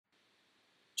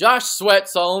Josh Sweat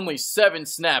saw only 7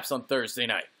 snaps on Thursday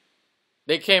night.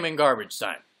 They came in garbage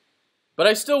time. But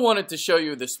I still wanted to show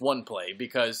you this one play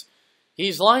because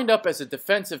he's lined up as a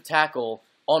defensive tackle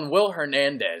on Will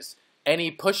Hernandez, and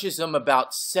he pushes him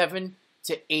about 7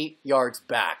 to 8 yards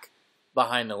back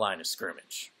behind the line of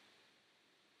scrimmage.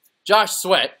 Josh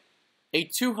Sweat, a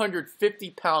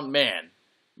 250-pound man,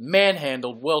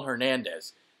 manhandled Will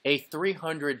Hernandez, a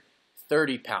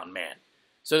 330-pound man.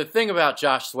 So the thing about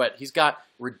Josh Sweat, he's got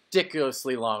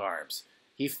ridiculously long arms.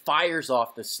 He fires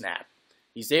off the snap.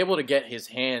 He's able to get his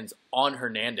hands on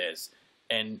Hernandez,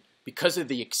 and because of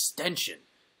the extension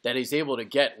that he's able to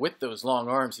get with those long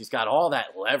arms, he's got all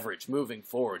that leverage moving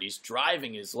forward. He's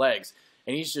driving his legs,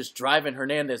 and he's just driving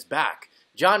Hernandez back.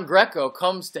 John Greco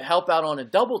comes to help out on a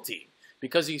double team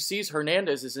because he sees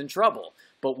Hernandez is in trouble.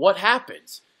 But what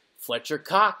happens? Fletcher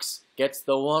Cox gets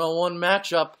the one-on-one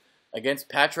matchup against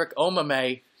Patrick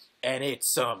Omameh, and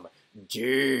it's some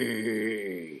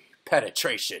deep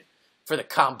penetration for the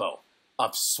combo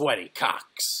of Sweaty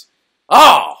Cox.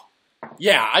 Oh!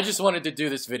 Yeah, I just wanted to do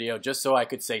this video just so I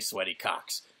could say Sweaty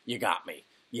Cox. You got me.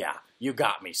 Yeah, you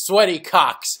got me. Sweaty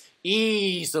Cox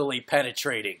easily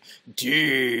penetrating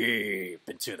deep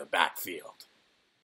into the backfield.